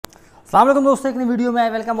अस्सलाम वालेकुम दोस्तों, एक नई वीडियो में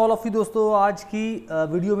वेलकम ऑल ऑफ यू दोस्तों। आज की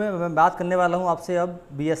वीडियो में मैं बात करने वाला हूं आपसे। अब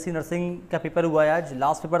बीएससी नर्सिंग का पेपर हुआ है, आज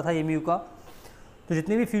लास्ट पेपर था एमयू का। तो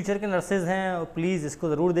जितने भी फ्यूचर के नर्सेज हैं प्लीज़ इसको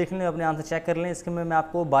ज़रूर देख लें, अपने आंसर चेक कर लें। इसके में मैं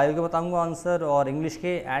आपको बायो के बताऊँगा आंसर और इंग्लिश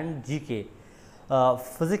के एंड जी के।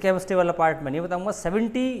 फिजिक्स केमिस्ट्री वाला पार्ट मैं नहीं बताऊँगा।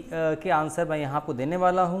 70 के आंसर मैं यहाँ आपको देने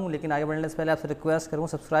वाला हूँ। लेकिन आगे बढ़ने से पहले आपसे रिक्वेस्ट करूँगा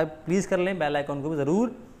सब्सक्राइब प्लीज़ कर लें, बेल आइकन को भी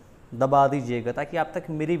ज़रूर दबा दीजिएगा ताकि आप तक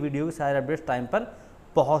मेरी वीडियो के सारे अपडेट्स टाइम पर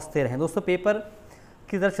पहुंचते रहें। दोस्तों पेपर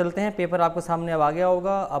की तरफ चलते हैं। पेपर आपके सामने अब आ गया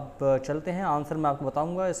होगा। अब चलते हैं, आंसर मैं आपको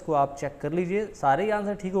बताऊंगा, इसको आप चेक कर लीजिए। सारे ही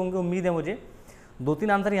आंसर ठीक होंगे उम्मीद है मुझे।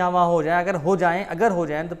 2-3 आंसर यहाँ वहाँ हो जाएं, अगर हो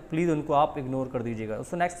जाएं तो प्लीज़ उनको आप इग्नोर कर दीजिएगा।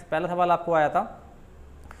 दोस्तों नेक्स्ट पहला सवाल आपको आया था,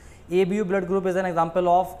 ABU blood group is an example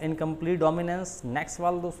of incomplete dominance. Next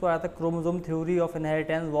सवाल दोस्तों आया था, chromosome theory of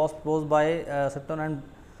inheritance was proposed by सट्टन and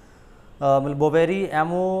Boveri.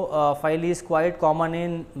 एमोफाइली is quite common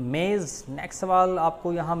in मेज। नेक्स्ट सवाल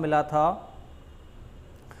आपको यहाँ मिला था,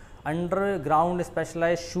 underground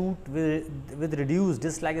specialise shoot with reduce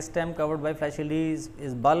disc like stem covered by flashy leaves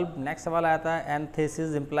is bulb. Next सवाल आया था,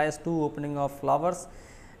 antithesis implies to opening of flowers.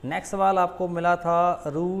 Next सवाल आपको मिला था,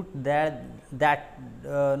 root that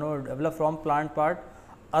develop from plant part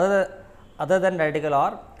other than radical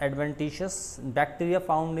are adventitious. Bacteria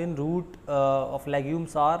found in root of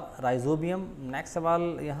legumes are rhizobium. Next सवाल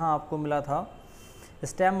यहाँ आपको मिला था,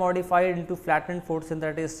 stem modified into flattened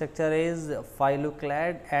photosynthetic structure is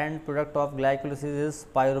phylloclad and product of glycolysis is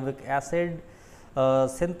pyruvic acid.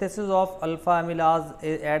 Synthesis of alpha amylase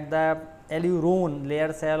at the allurone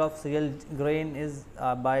layer cell of cereal grain is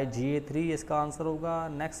by GA3, इसका answer होगा।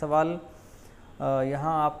 Next सवाल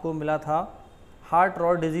यहाँ आपको मिला था, heart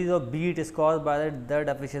rot disease off beat is cause by the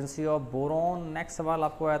deficiency of boron. Next सवाल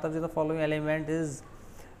आपको आया था, the following element is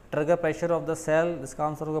trigger pressure of the cell, इसका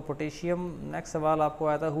आंसर होगा पोटेशियम। नेक्स्ट सवाल आपको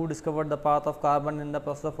आया था, who discovered the path of carbon in the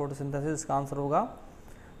process of photosynthesis, इसका आंसर होगा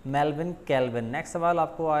मेल्विन कैल्विन। नेक्स्ट सवाल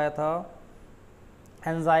आपको आया था,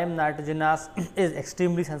 enzyme nitrogenous is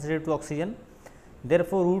extremely sensitive to oxygen,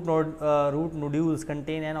 therefore root nodules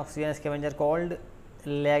contain N oxygen scavenger called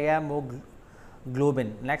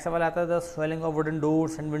लेगामोग्लोबिन। Next सवाल आता है, the swelling of wooden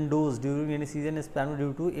doors and Windows during any season is primary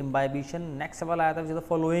due to imbibition. Next सवाल आया था, the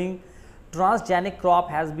following transgenic crop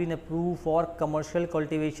has been approve for commercial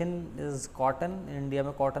cultivation is cotton. India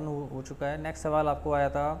में cotton हो चुका है। नेक्स्ट सवाल आपको आया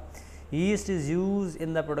था, east is use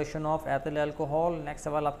in the production of ethyl alcohol. Next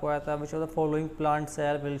सवाल आपको आया था, which of the following plant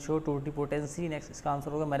cell will show totipotency, next इसका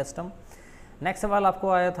आंसर होगा मेरिस्टम। नेक्स्ट सवाल आपको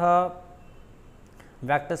आया था,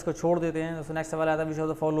 वैक्टर्स को छोड़ देते हैं। तो नेक्स्ट सवाल आता है, which of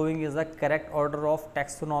the following is the correct order of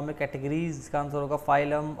taxonomic categories, इसका आंसर होगा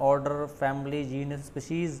phylum, order, family, genus,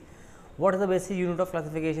 species. What is the basic unit of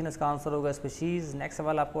classification, इसका आंसर होगा स्पीशीज। नेक्स्ट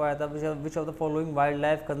सवाल आपको आया था, which of the following wild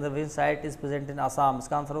life conservation site is present in Assam,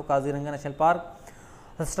 इसका answer होगा Kaziranga national park.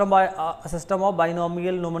 System of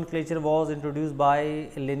binomial nomenclature was introduce by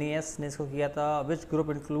Linnaeus ने इसको किया था। Which group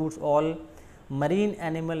includes all marine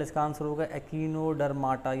animal, इसका आंसर होगा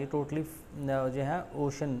एक्इनोडर्माटा। ये टोटली जो है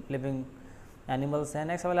ओशन लिविंग एनिमल्स हैं।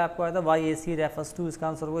 नेक्स्ट सवाल आपको आया था, YAC रेफर्स टू, इसका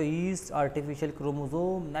आंसर होगा ईस्ट आर्टिफिशियल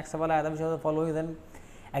क्रोमोसोम। नेक्स्ट सवाल आया था, which of the following an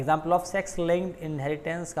example of sex linked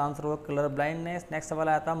inheritance, इसका आंसर होगा कलर ब्लाइंडनेस। नेक्स्ट सवाल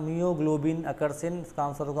आया था, मियोग्लोबिन अकर्सिन, इसका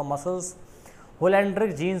आंसर होगा muscles.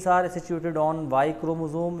 Holandric genes are situated on Y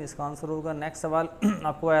chromosome, इसका आंसर होगा। नेक्स्ट सवाल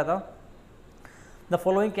आपको आया था, the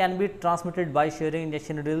following can be transmitted by sharing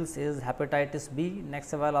injection needles is hepatitis B।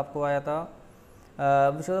 Next सवाल आपको आया था,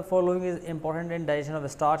 which of the following is important in digestion of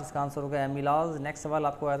starch, इसका आंसर होगा एमिलाज। नेक्स्ट सवाल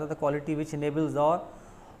आपको आया था, the quality which enables the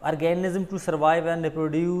organism to survive and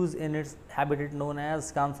reproduce in its habitat known as,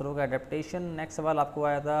 इसका आंसर होगा एडेप्टेशन। नेक्स्ट सवाल आपको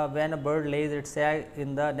आया था, when a bird Lay's it's egg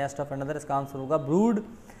in the nest of another, इसका आंसर होगा ब्रूड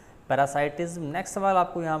पैरासाइटिज्म। नेक्स्ट सवाल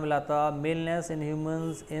आपको यहाँ मिला था, मेलनेस in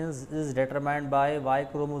humans is determined by Y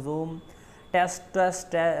chromosome,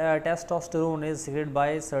 testosterone is secreted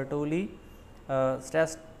by Sertoli,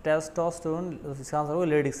 testosterone इसका आंसर होगा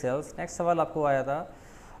लेडिक सेल्स। नेक्स्ट सवाल आपको आया था,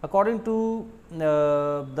 according to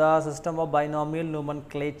the system of binomial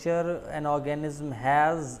nomenclature an organism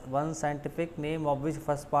has one scientific name of which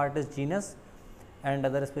first part is genus and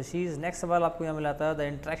other species. Next सवाल आपको यहाँ मिला था, the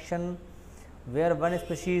interaction where one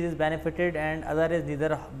species is benefited and other is neither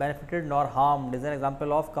benefited nor harmed is an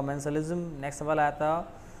example of commensalism। Next सवाल आया था,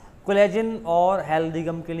 collagen और healthy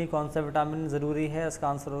गम के लिए कौन सा विटामिन ज़रूरी है, इसका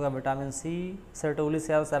आंसर होगा vitamin C। Sertoli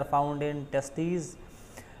cells are found in testes.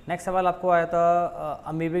 Next सवाल आपको आया था,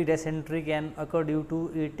 amoebic dysentery can occur due to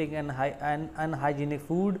eating N unhygienic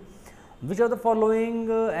food, which of the following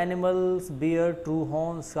animals beer true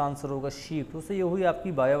horns, इसका आंसर होगा शीप। तो ये हुई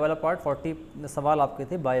आपकी बायो वाला पार्ट। 40 सवाल आपके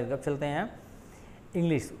थे बायो के। अब चलते हैं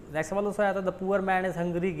इंग्लिश। नेक्स्ट सवाल दोस्तों आया था, the poor man is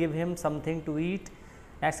hungry give him something to eat,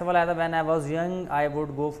 next सवाल आया था when I was young I would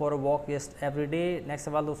go for a walk every day. Next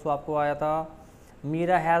सवाल दोस्तों आपको आया था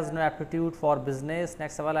Meera has no aptitude for business.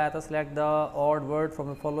 Next सवाल आया था select the odd word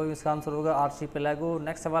from the following, इसका आंसर होगा आर्शीपेलागो।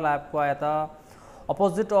 नेक्स्ट सवाल आपको आया था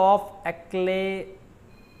अपोजिट ऑफ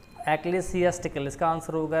एक्लेसियास्टिकल, इसका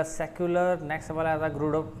आंसर होगा सेक्युलर। नेक्स्ट सवाल आया था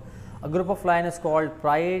group of line is called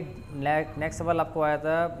pride. Next सवाल आपको आया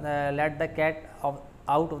था let the cat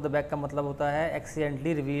out of the bag का मतलब होता है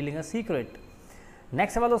accidentally revealing a secret.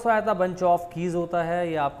 Next सवाल दोस्तों आया था बंच ऑफ कीज होता है,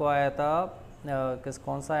 ये आपको आया था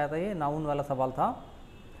कौन सा आया था, ये नाउन वाला सवाल था।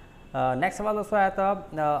 नेक्स्ट सवाल दोस्तों आया था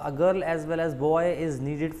a girl as well as boy is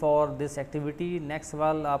needed for this activity. Next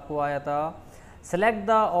सवाल आपको आया था select the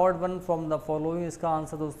odd one from the following, इसका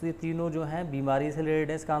आंसर दोस्तों ये तीनों जो हैं बीमारी से रिलेटेड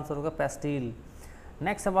है, इसका आंसर होगा पेस्टिल।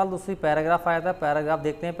 नेक्स्ट सवाल दोस्तों पैराग्राफ आया था, पैराग्राफ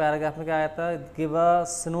देखते हैं। पैराग्राफ में क्या आया था give a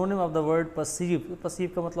synonym of the word perceive,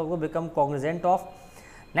 perceive का मतलब होगा बिकम कॉग्निजेंट ऑफ।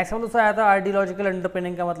 नेक्स्ट सवाल दोस्तों आया था आइडियोलॉजिकल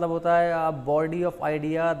अंडरपिनिंग का मतलब होता है a body of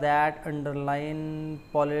idea that underline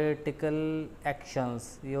political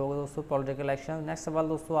actions, ये होगा दोस्तों पॉलिटिकल एक्शन। नेक्स्ट सवाल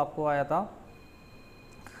दोस्तों आपको आया था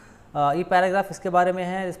ये पैराग्राफ इसके बारे में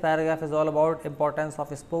है, इस paragraph is all about importance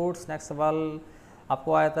of sports. Next सवाल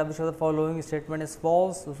आपको आया था which of the following statement is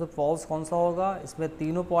false, उसमें फॉल्स कौन सा होगा, इसमें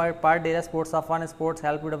तीनों पार्ट दे रहा है sports are fun, sports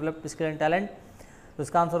help to develop skill and talent, तो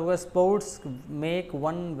इसका आंसर होगा sports make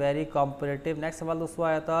one very competitive. Next सवाल दोस्तों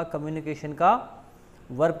आया था कम्युनिकेशन का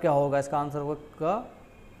वर्ब क्या होगा, इसका आंसर होगा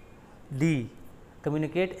D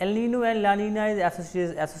communicate. El Nino and La Neena is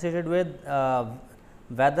associated with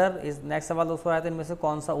weather. Is next सवाल दोस्तों आया था इनमें से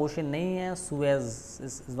कौन सा ओशन नहीं है, Suez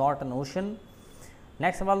is not an ocean.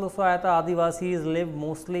 Next सवाल दोस्तों आया था आदिवासी लिव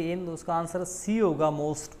मोस्टली इन, तो उसका आंसर सी होगा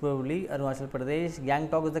most probably Arunachal Pradesh.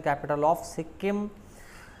 Gangtok is the capital of Sikkim.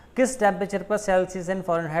 किस टेम्परेचर पर सेल्सियस एंड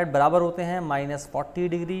फ़ारेनहाइट बराबर होते हैं, -40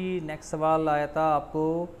 डिग्री। नेक्स्ट सवाल आया था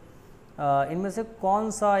आपको इनमें से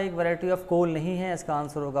कौन सा एक वैरायटी ऑफ कोल नहीं है, इसका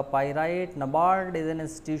आंसर होगा pyrite. NABARD is an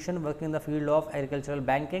institution working in the field of agricultural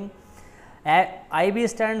banking. IB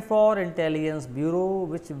stand for Intelligence Bureau,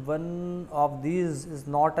 which one of these is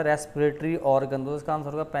not a respiratory organ, तो इसका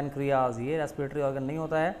आंसर होगा पेनक्रियाज, ये respiratory organ नहीं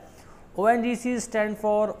होता है। ONGC stand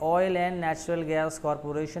for Oil and Natural Gas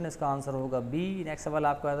Corporation, इसका answer होगा B. Next सवाल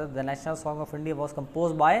आपको आता है the national song of India was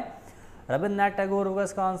compose bye Rabindranath Tagore होगा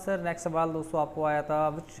इसका आंसर। नेक्स्ट सवाल दोस्तों आपको आया था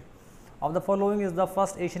which of the following is the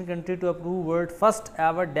first Asian country to approve world first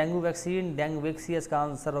ever dengue vaccine, डेंगुवैक्सी, इसका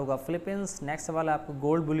आंसर होगा फिलीपींस। नेक्स्ट सवाल आपको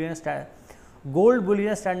gold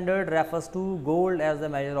Boolean standard refers to gold as the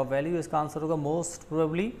measure of value, इसका आंसर होगा most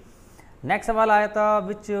probably. Next सवाल आया था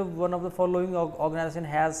which one of the following organisation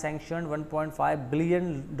has sanctioned $1.5 billion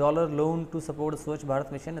loan to support स्वच्छ भारत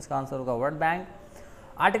मिशन, इसका आंसर होगा world bank.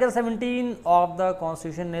 Article 17 of the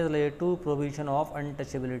constitution is related to provision of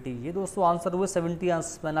untouchability, ये दोस्तों आंसर हुए 70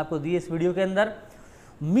 आंसर मैंने आपको दिए इस वीडियो के अंदर।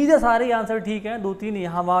 उम्मीद है सारे आंसर ठीक हैं, 2-3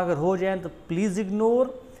 यहाँ वहाँ अगर हो जाएँ तो प्लीज़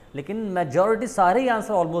इग्नोर, लेकिन मेजॉरिटी सारे ही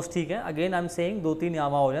आंसर ऑलमोस्ट ठीक है। अगेन आई एम सेइंग 2-3 यहाँ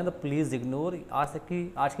वहाँ हो जाए तो प्लीज़ इग्नोर। आज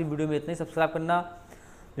की वीडियो में इतना ही, सब्सक्राइब करना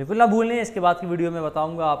बिल्कुल ना भूलें। इसके बाद की वीडियो में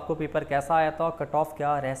बताऊँगा आपको पेपर कैसा आया था और कट ऑफ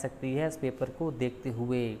क्या रह सकती है इस पेपर को देखते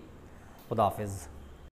हुए। खुदा हाफिज़।